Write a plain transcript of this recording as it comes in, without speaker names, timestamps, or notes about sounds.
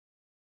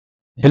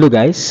Hello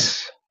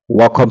guys,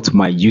 welcome to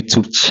my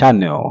YouTube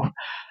channel.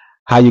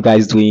 How you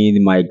guys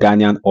doing? My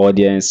Ghanaian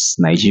audience,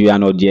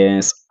 Nigerian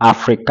audience,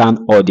 African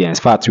audience.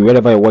 In fact,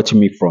 wherever you're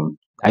watching me from,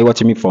 are you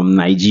watching me from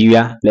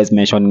Nigeria? Let's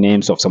mention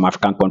names of some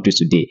African countries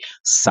today: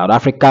 South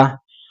Africa,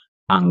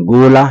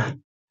 Angola,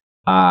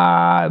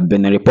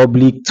 Benin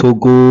Republic,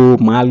 Togo,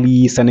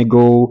 Mali,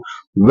 Senegal.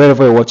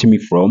 Wherever you're watching me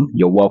from,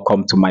 you're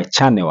welcome to my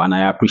channel, and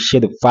I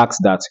appreciate the fact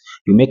that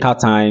you make our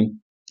time,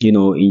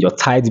 in your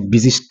tight,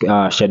 busy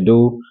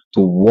schedule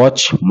to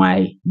watch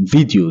my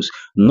videos.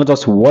 Not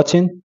just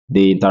watching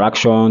the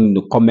interaction,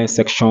 the comment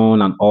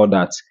section, and all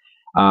that.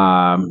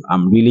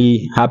 I'm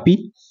really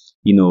happy.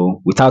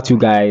 Without you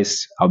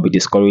guys, I'll be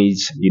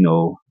discouraged.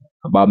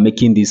 About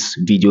making these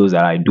videos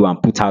that I do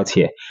and put out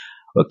here.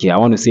 Okay, I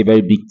want to say a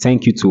very big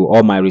thank you to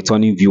all my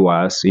returning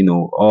viewers,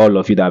 all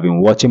of you that have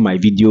been watching my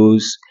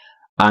videos.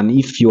 And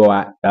if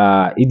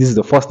this is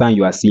the first time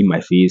you are seeing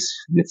my face,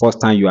 the first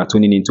time you are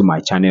tuning into my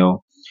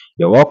channel,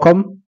 you're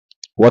welcome.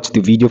 Watch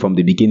the video from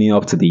the beginning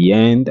up to the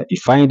end. If you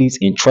find it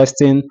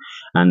interesting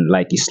and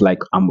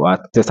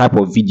the type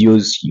of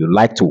videos you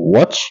like to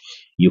watch,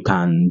 you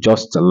can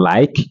just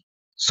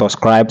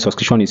subscribe.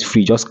 Subscription is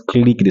free. Just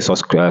click the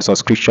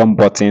subscription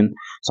button,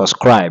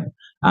 subscribe,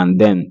 and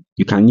then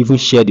you can even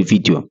share the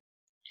video.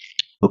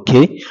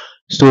 Okay,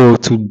 so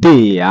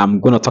today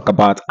I'm going to talk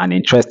about an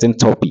interesting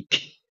topic.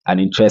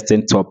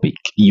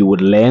 You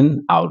would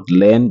learn, I would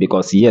learn,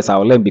 because yes,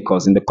 I'll learn,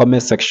 because in the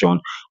comment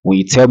section when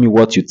you tell me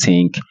what you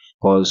think,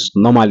 because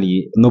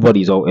normally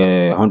nobody is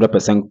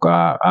 100%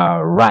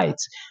 right.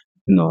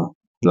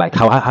 Like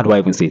how do I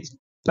even say it?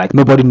 Like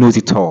nobody knows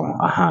it all.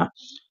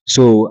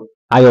 So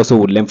I also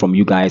would learn from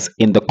you guys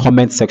in the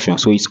comment section,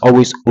 so it's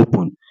always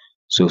open,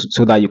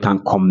 so that you can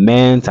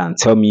comment and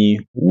tell me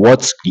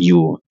what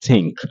you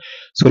think.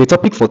 So the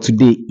topic for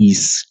today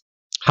is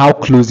how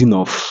closing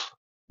of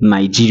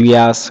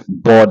Nigeria's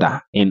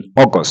border in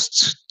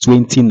August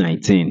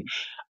 2019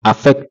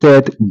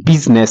 affected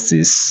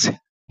businesses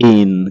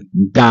in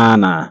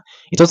Ghana.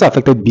 It also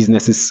affected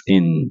businesses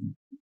in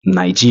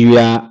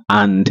Nigeria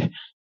and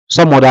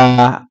some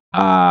other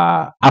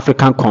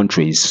African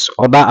countries,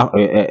 other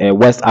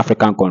West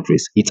African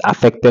countries. It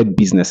affected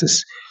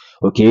businesses.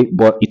 Okay,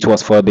 but it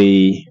was for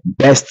the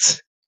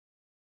best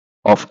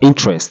of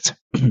interest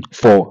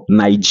for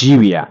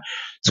Nigeria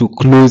to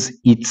close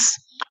its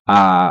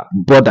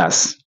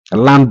borders,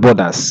 land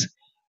borders,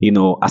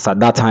 as at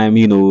that time,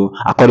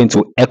 according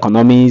to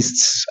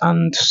economists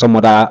and some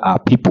other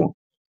people.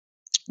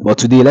 But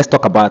today, let's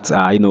talk about,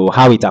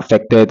 how it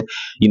affected,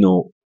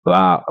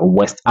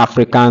 West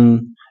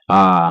African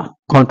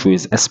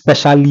countries,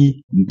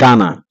 especially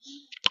Ghana.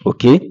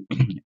 Okay,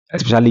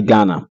 especially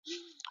Ghana.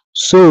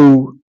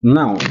 So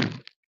now,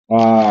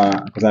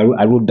 because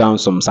I wrote down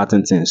some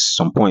certain things,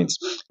 some points.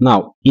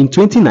 Now, in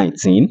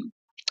 2019,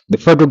 the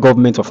federal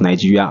government of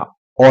Nigeria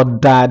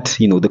ordered,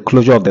 the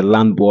closure of the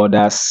land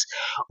borders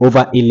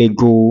over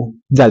illegal.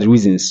 These are the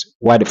reasons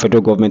why the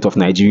federal government of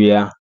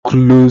Nigeria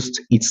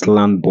closed its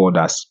land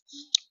borders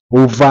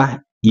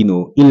over,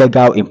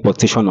 illegal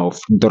importation of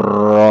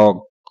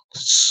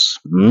drugs,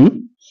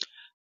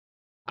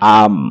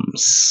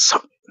 arms.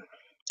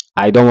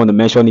 I don't want to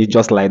mention it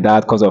just like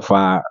that because of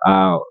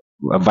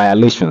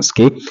violations,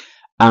 okay,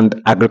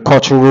 and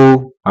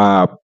agricultural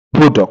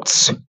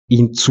products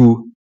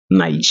into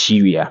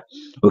Nigeria,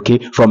 okay,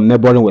 from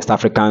neighboring West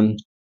African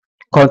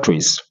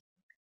countries.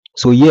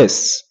 So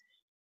yes,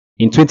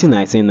 in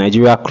 2019,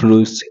 Nigeria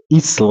closed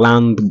its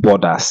land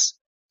borders,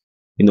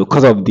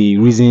 because of the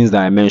reasons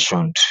that I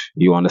mentioned.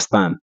 You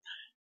understand?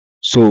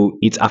 So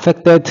it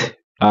affected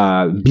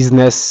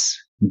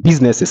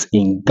businesses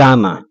in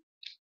Ghana.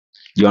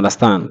 You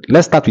understand?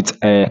 Let's start with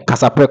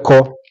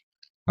Casapreco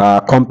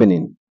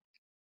company.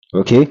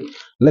 Okay,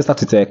 let's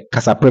start with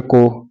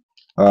Casapreco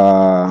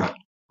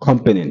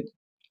company.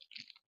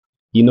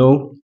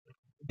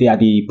 They are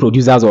the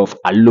producers of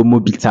Alomo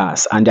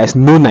bitters, and there's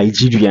no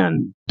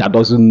Nigerian that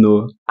doesn't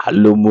know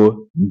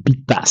Alomo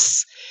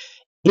bitters.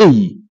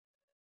 Hey,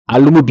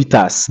 Alomo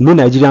bitters, no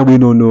Nigerian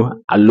will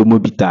know Alomo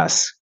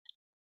bitters.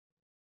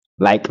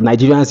 Like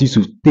Nigerians used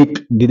to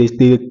take, they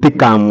take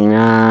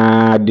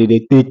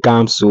they take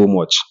so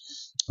much.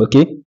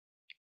 Okay,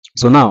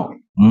 so now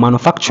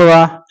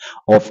manufacturer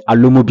of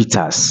Alomo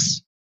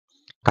bitters,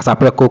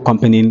 Casapreco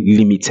Company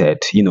Limited,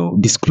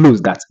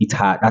 disclosed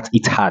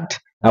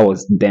that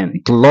was then,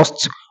 it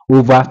lost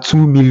over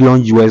 2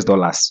 million US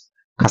dollars.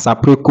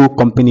 Casapreco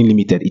Company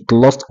Limited, it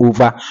lost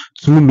over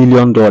 $2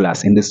 million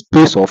in the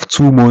space of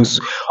 2 months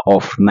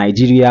of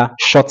Nigeria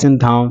shutting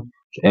down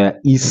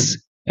its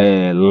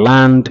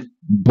land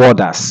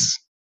borders.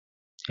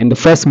 In the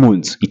first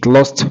month, it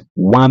lost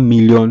 1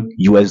 million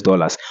US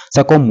dollars.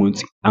 Second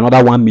month,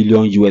 another 1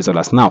 million US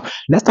dollars. Now,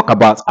 let's talk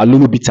about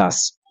Alomo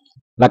bitters.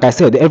 Like I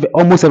said,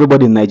 almost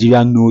everybody in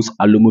Nigeria knows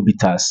Alomo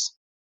bitters.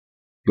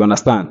 You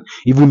understand?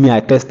 Even me, I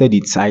tested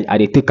it. I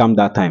did take them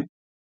that time.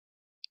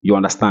 You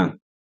understand?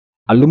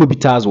 Alomo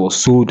bitters was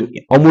sold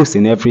almost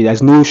in every.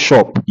 There's no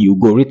shop you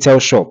go, retail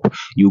shop,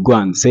 you go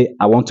and say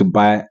I want to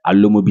buy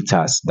Alomo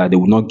bitters, that they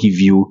will not give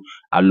you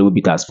Aloe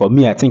bitters. For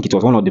me, I think it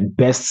was one of the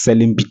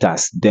best-selling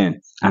bitters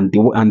then, and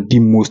the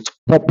most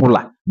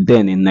popular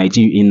then in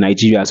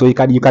Nigeria. So you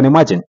can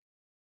imagine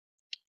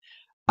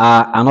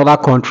another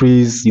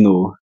country's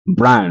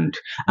brand,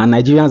 and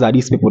Nigerians are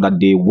these people that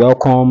they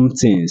welcome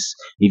things.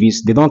 If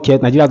it's they don't care,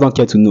 Nigerians don't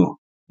care to know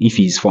if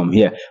it's from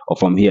here or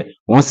from here.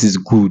 Once it's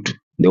good,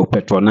 they will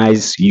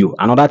patronize you.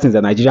 Another thing is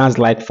that Nigerians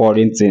like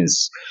foreign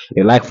things,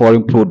 they like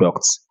foreign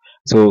products.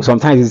 So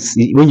sometimes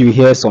when you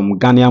hear some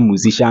Ghanaian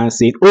musicians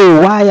say,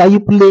 "Oh, why are you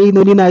playing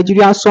only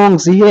Nigerian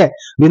songs here?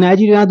 The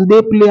Nigerians, do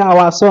they play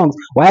our songs?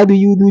 Why do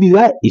you do this?"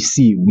 Why? You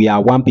see, we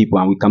are one people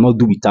and we cannot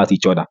do without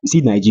each other. You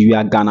see,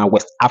 Nigeria, Ghana,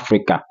 West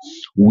Africa,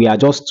 we are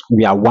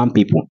one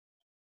people.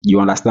 You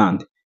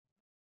understand?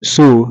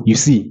 So you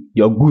see,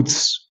 your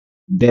goods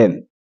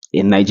then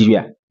in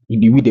Nigeria,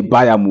 if you with the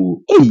buyer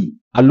move, hey,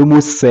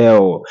 Alomo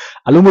sell.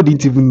 Alomo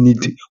didn't even need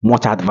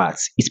much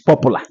adverts. It's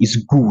popular,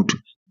 it's good.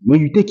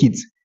 When you take it,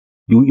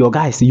 your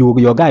guy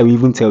will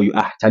even tell you,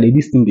 Charlie,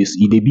 this thing is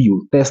EDB,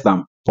 you test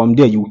them. From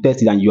there, you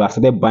test it and you are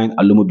started buying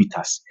Alomo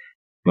bitters.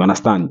 You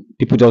understand?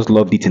 People just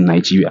loved it in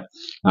Nigeria.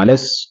 Now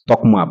let's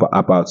talk more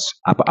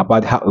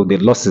about how the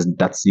losses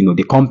that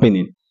the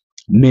company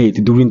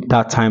made during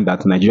that time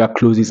that Nigeria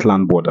closed its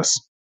land borders.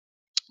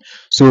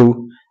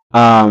 So,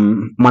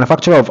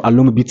 manufacturer of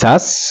aluminum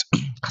bitters,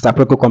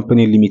 Casapreco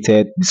Company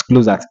Limited,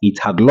 disclosed that it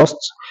had lost,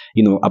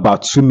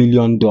 about $2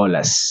 million,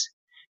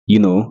 you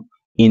know,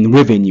 in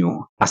revenue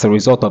as a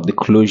result of the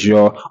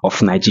closure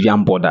of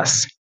Nigerian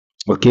borders.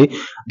 Okay,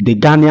 the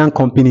Ghanaian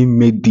company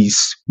made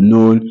this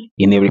known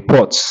in a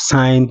report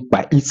signed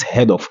by its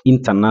head of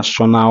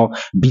international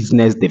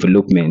business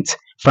development,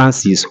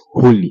 Francis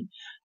Holy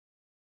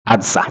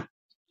Adza.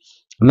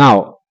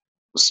 Now,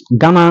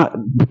 Ghana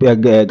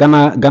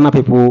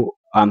people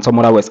and some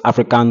other West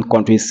African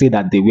countries say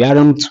that they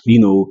weren't,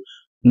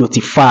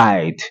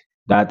 notified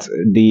that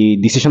the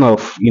decision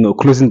of,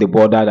 closing the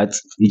border, that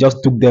it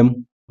just took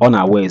them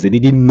unawares. They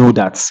didn't know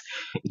that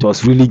it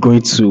was really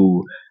going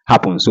to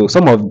happen. So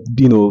some of,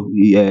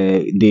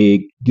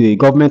 the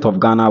government of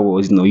Ghana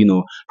was,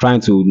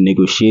 trying to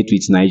negotiate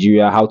with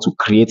Nigeria how to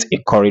create a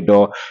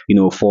corridor,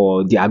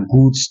 for their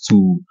goods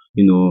to,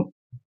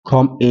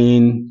 come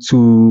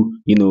into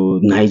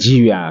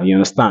Nigeria, you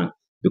understand,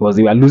 because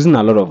they were losing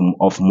a lot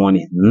of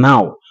money.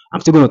 Now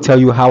I'm still going to tell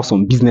you how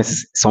some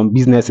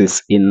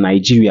businesses in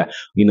Nigeria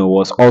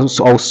was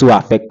also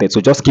affected.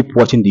 So just keep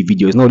watching the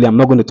video. It's not only I'm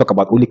not going to talk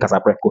about only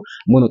Casapreco.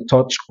 I'm going to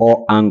touch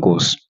all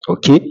angles.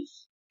 Okay.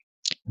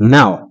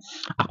 Now,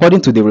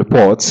 according to the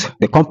report,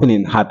 the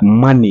company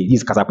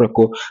this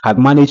Casapreco had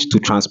managed to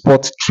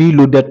transport 3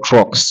 loaded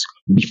trucks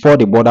before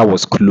the border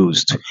was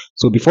closed.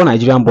 So before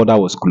Nigerian border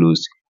was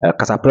closed,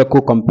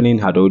 Casapreco company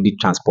had already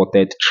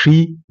transported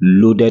 3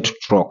 loaded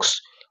trucks.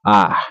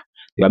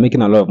 They are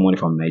making a lot of money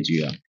from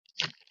Nigeria. Of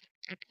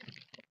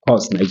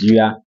course,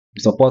 Nigeria,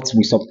 we support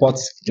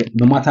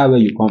no matter where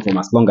you come from,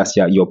 as long as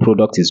your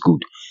product is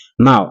good.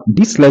 Now,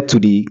 this led to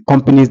the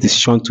company's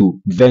decision to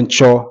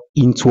venture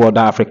into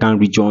other African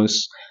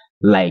regions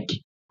like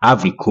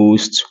Ivory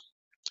Coast,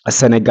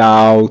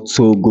 Senegal,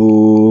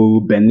 Togo,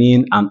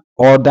 Benin, and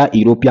other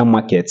European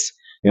markets.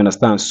 You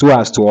understand? So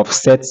as to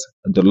offset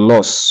the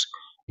loss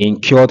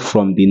incurred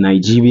from the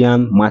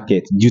Nigerian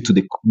market due to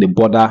the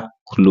border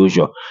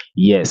closure.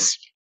 Yes.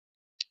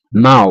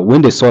 Now,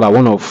 when they saw that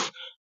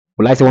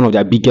well, I say one of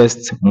their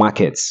biggest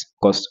markets,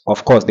 because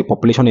of course the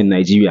population in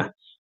Nigeria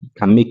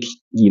can make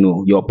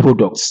your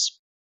products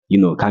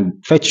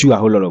can fetch you a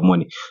whole lot of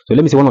money. So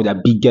let me say one of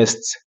their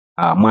biggest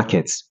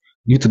markets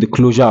due to the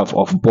closure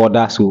of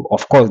border. So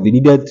of course they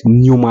needed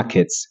new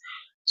markets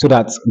so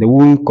that they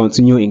won't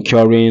continue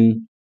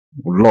incurring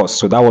loss.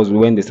 So that was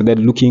when they started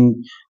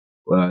looking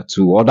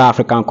to other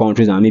African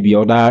countries and maybe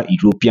other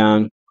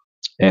European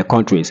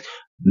countries.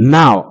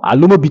 Now,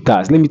 Alomo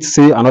bitters. Let me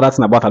say another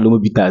thing about Alomo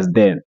bitters.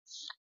 Then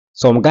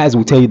some guys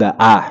will tell you that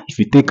if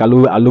you take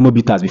alomo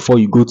bitters before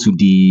you go to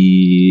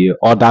the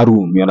other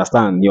room, you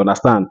understand.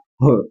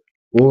 Oh,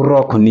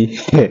 rock ni.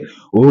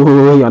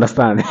 Oh, you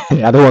understand.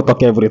 I don't want to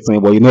talk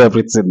everything, but you know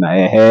everything.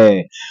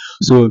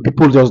 So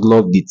people just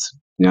loved it.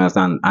 You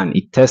understand, and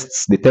the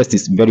test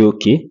is very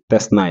okay.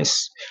 Test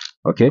nice.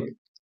 Okay.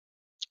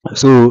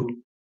 So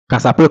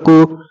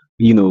Casapreco,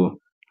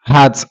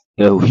 had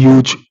a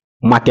huge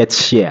market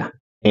share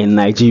in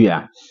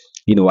Nigeria.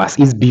 As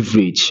its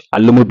beverage,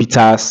 Alomo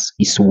bitters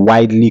is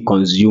widely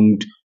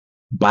consumed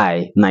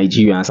by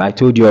Nigerians. I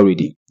told you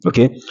already.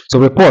 Okay. So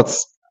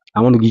reports,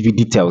 I want to give you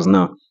details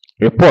now.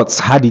 Reports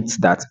had it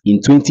that in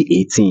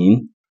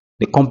 2018,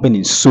 the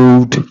company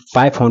sold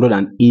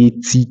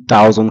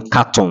 580,000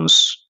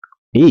 cartons.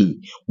 Hey,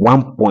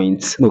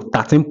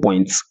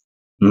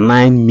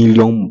 13.9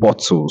 million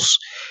bottles.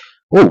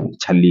 Oh,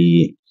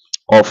 Charlie,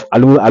 of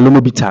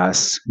Alomo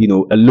bitters,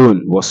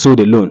 alone was sold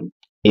alone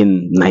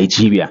in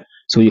Nigeria.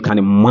 So you can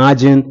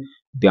imagine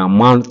the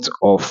amount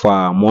of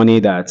money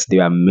that they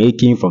are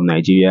making from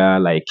Nigeria.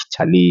 Like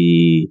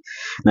Charlie,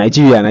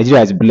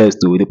 Nigeria is blessed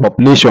with the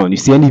population.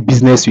 Any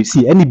business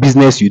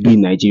you do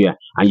in Nigeria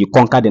and you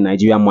conquer the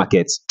Nigerian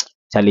market,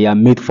 Charlie, you are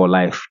made for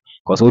life.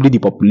 because only the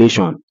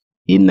population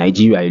in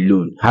Nigeria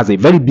alone has a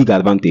very big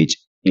advantage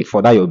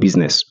for that your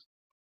business.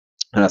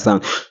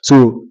 Understand?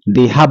 So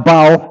the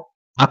herbal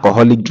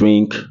alcoholic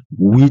drink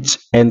which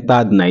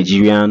entered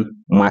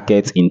Nigerian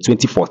market in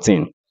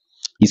 2014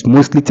 is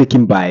mostly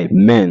taken by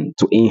men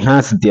to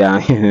enhance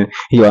their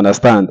you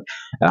understand.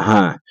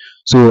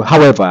 So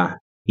however,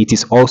 it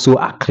is also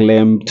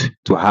acclaimed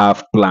to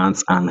have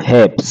plants and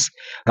herbs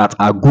that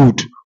are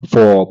good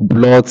for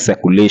blood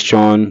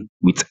circulation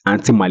with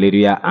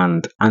anti-malaria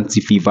and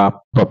anti-fever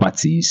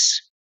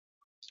properties.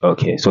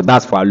 Okay, so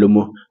that's for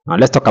Alomo. Now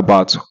let's talk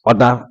about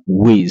other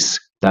ways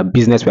that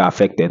business were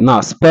affected. Now,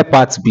 spare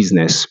parts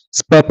business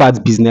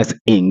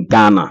in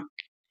Ghana,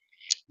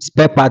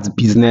 spare parts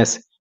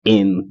business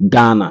in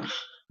Ghana.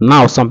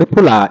 Now, some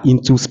people are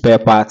into spare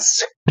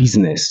parts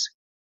business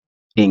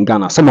in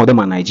Ghana. Some of them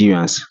are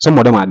Nigerians, some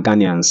of them are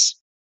Ghanaians.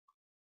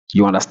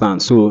 You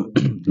understand? So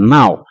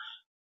now,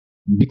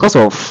 because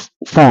of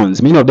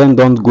funds, many of them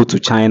don't go to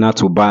China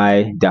to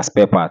buy their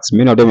spare parts.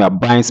 Many of them are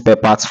buying spare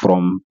parts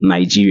from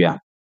Nigeria.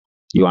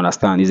 You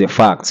understand? It's a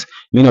fact.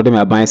 Many of them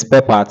are buying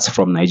spare parts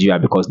from Nigeria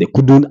because they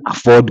couldn't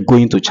afford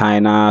going to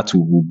China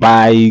to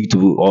buy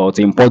or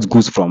to import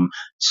goods from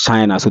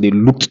China. So they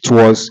looked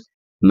towards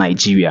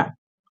Nigeria.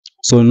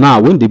 So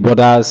now when the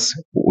borders,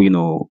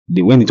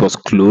 when it was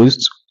closed,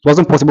 it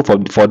wasn't possible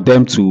for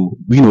them to,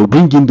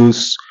 bring in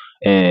those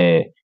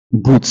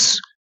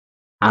goods,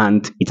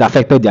 and it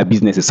affected their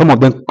businesses. Some of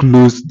them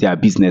closed their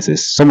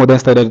businesses. Some of them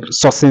started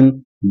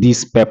sourcing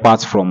these spare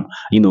parts from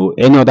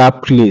any other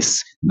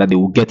place that they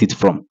will get it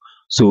from.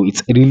 So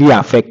it's really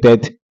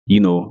affected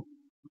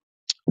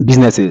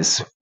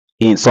businesses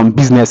in some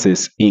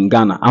businesses in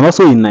Ghana and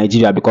also in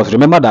Nigeria, because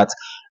remember that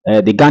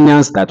the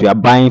Ghanaians that were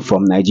buying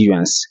from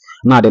Nigerians,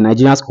 now the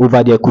Nigerians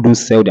over there couldn't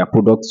sell their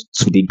products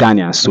to the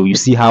Ghanaians. So you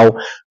see how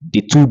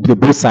the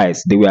both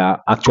sides, they were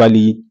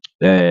actually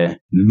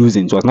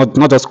losing. So it's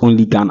not just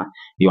only Ghana.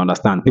 You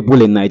understand?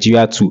 People in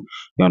Nigeria too.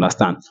 You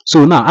understand?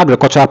 So now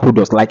agricultural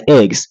products like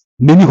eggs,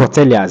 many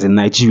hoteliers in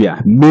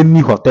Nigeria,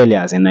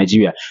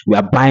 we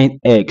are buying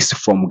eggs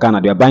from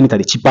Ghana. They are buying it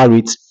at a cheaper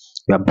rate.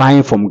 We are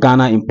buying from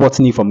Ghana,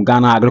 importing it from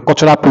Ghana,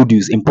 agricultural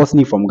produce,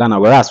 importing it from Ghana.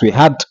 Whereas we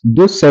had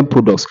those same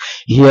products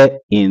here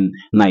in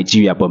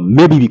Nigeria, but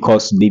maybe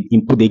because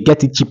they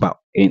get it cheaper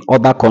in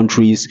other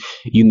countries,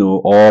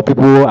 or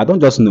people, I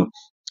don't just know.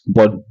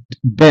 But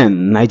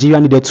then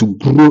Nigeria needed to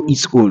grow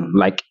its own,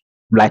 like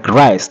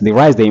rice. The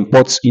rice they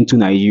import into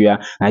Nigeria,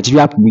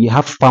 we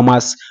have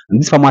farmers,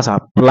 and these farmers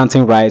are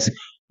planting rice,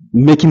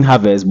 making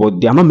harvest,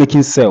 but they are not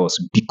making sales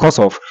because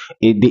of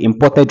the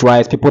imported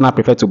rice. People now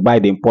prefer to buy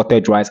the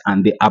imported rice,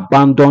 and they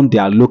abandon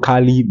their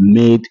locally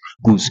made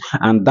goods,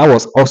 and that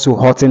was also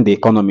hurting the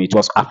economy. It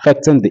was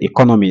affecting the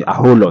economy a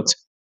whole lot.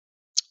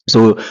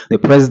 So the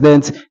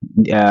president,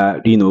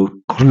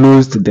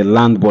 closed the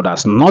land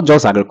borders, not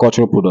just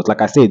agricultural products.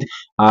 Like I said,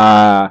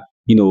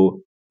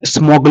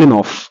 smuggling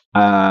of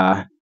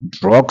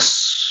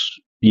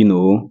drugs,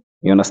 you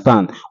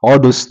understand, all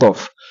those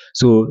stuff.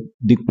 So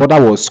the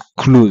border was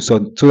closed,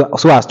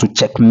 so as to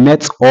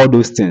checkmate all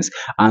those things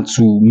and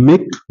to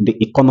make the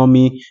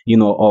economy,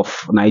 of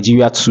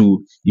Nigeria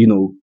to,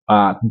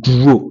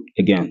 grow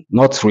again,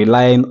 not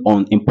relying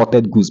on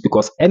imported goods,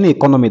 because any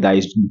economy that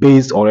is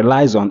based or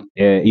relies on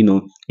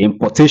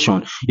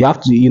importation, you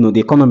have to,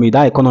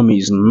 that economy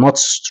is not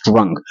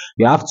strong.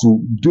 You have to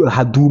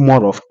do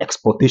more of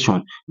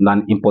exportation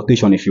than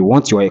importation if you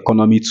want your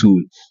economy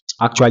to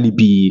actually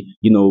be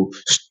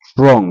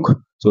strong.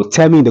 So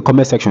tell me in the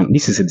comment section.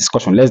 This is a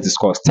discussion. Let's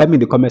discuss. Tell me in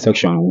the comment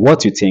section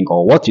what you think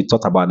or what you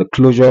thought about the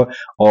closure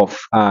of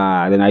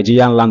the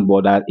Nigerian land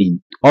border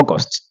in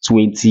August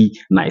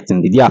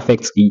 2019. Did it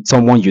affect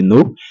someone you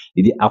know?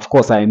 Of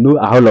course, I know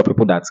a whole lot of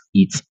people that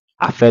it's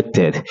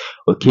affected.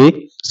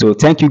 Okay. So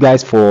thank you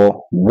guys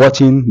for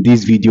watching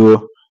this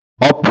video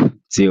up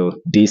till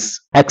this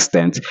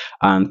extent,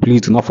 and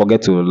please do not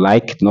forget to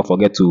like, do not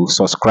forget to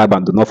subscribe,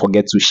 and do not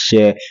forget to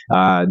share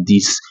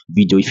this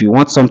video. If you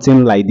want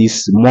something like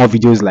this, more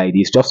videos like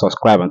this, just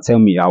subscribe and tell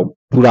me. I'll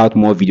put out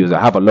more videos. I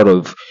have a lot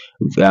of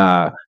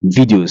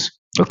videos.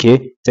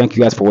 Okay, thank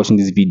you guys for watching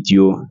this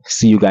video.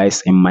 See you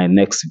guys in my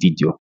next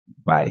video.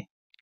 Bye.